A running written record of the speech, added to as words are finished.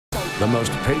the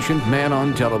most patient man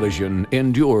on television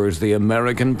endures the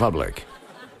American public.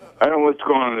 I don't know what's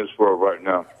going on in this world right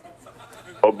now.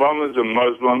 Obama's a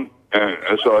Muslim, and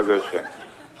that's all I got to say.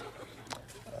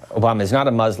 Obama is not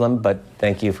a Muslim, but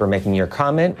thank you for making your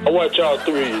comment. I watch all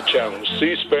three of your channels,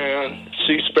 C-SPAN,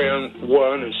 C-SPAN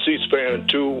 1 and C-SPAN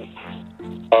 2,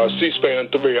 C-SPAN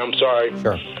 3, I'm sorry.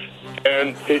 Sure.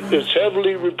 And it's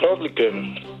heavily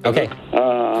Republican. Okay.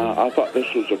 I thought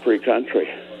this was a free country.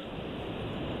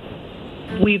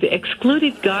 We've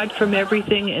excluded God from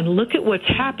everything, and look at what's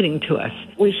happening to us.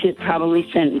 We should probably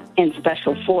send in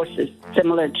special forces,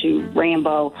 similar to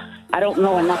Rambo. I don't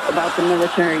know enough about the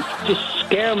military. Just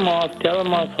scare them off, tell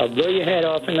them off, I'll blow your head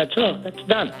off, and that's all. That's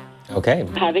done. Okay.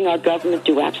 Having our government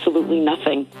do absolutely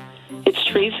nothing, it's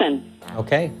treason.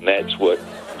 Okay. And that's what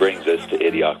brings us to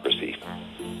idiocracy.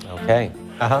 Okay.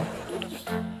 Uh-huh.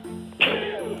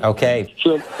 Okay.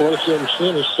 So, 47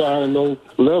 senators signed no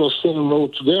letter, sending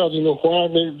those to them. You know,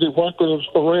 why could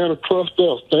Iran trust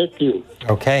us? Thank you.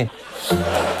 Okay.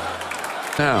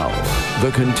 Now,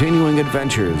 the continuing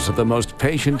adventures of the most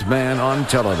patient man on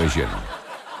television.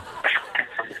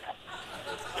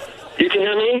 You can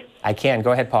hear me? I can.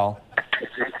 Go ahead, Paul.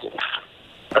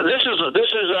 This is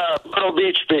Little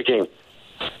Beach speaking.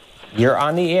 You're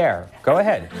on the air. Go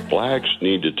ahead. Blacks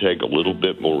need to take a little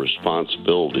bit more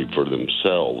responsibility for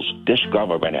themselves. This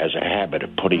government has a habit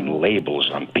of putting labels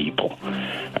on people.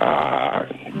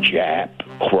 Jap,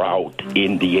 Kraut,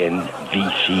 Indian,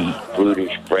 VC.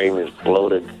 Brutish, brainless,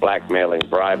 bloated, blackmailing,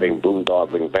 bribing,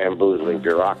 boondoggling, bamboozling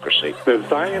bureaucracy. The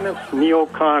Zionist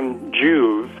neocon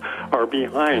Jews are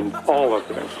behind all of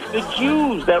this. The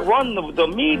Jews that run the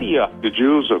media. The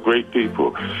Jews are great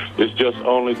people. It's just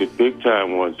only the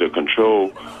big-time ones that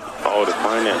control all the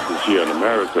finances here in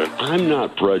America. I'm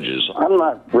not prejudiced. I'm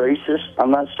not racist.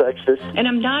 I'm not sexist. And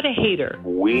I'm not a hater.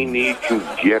 We need to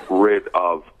get rid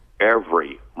of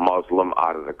every Muslim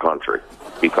out of the country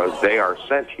because they are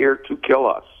sent here to kill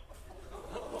us.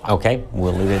 Okay,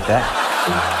 we'll leave it at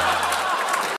that.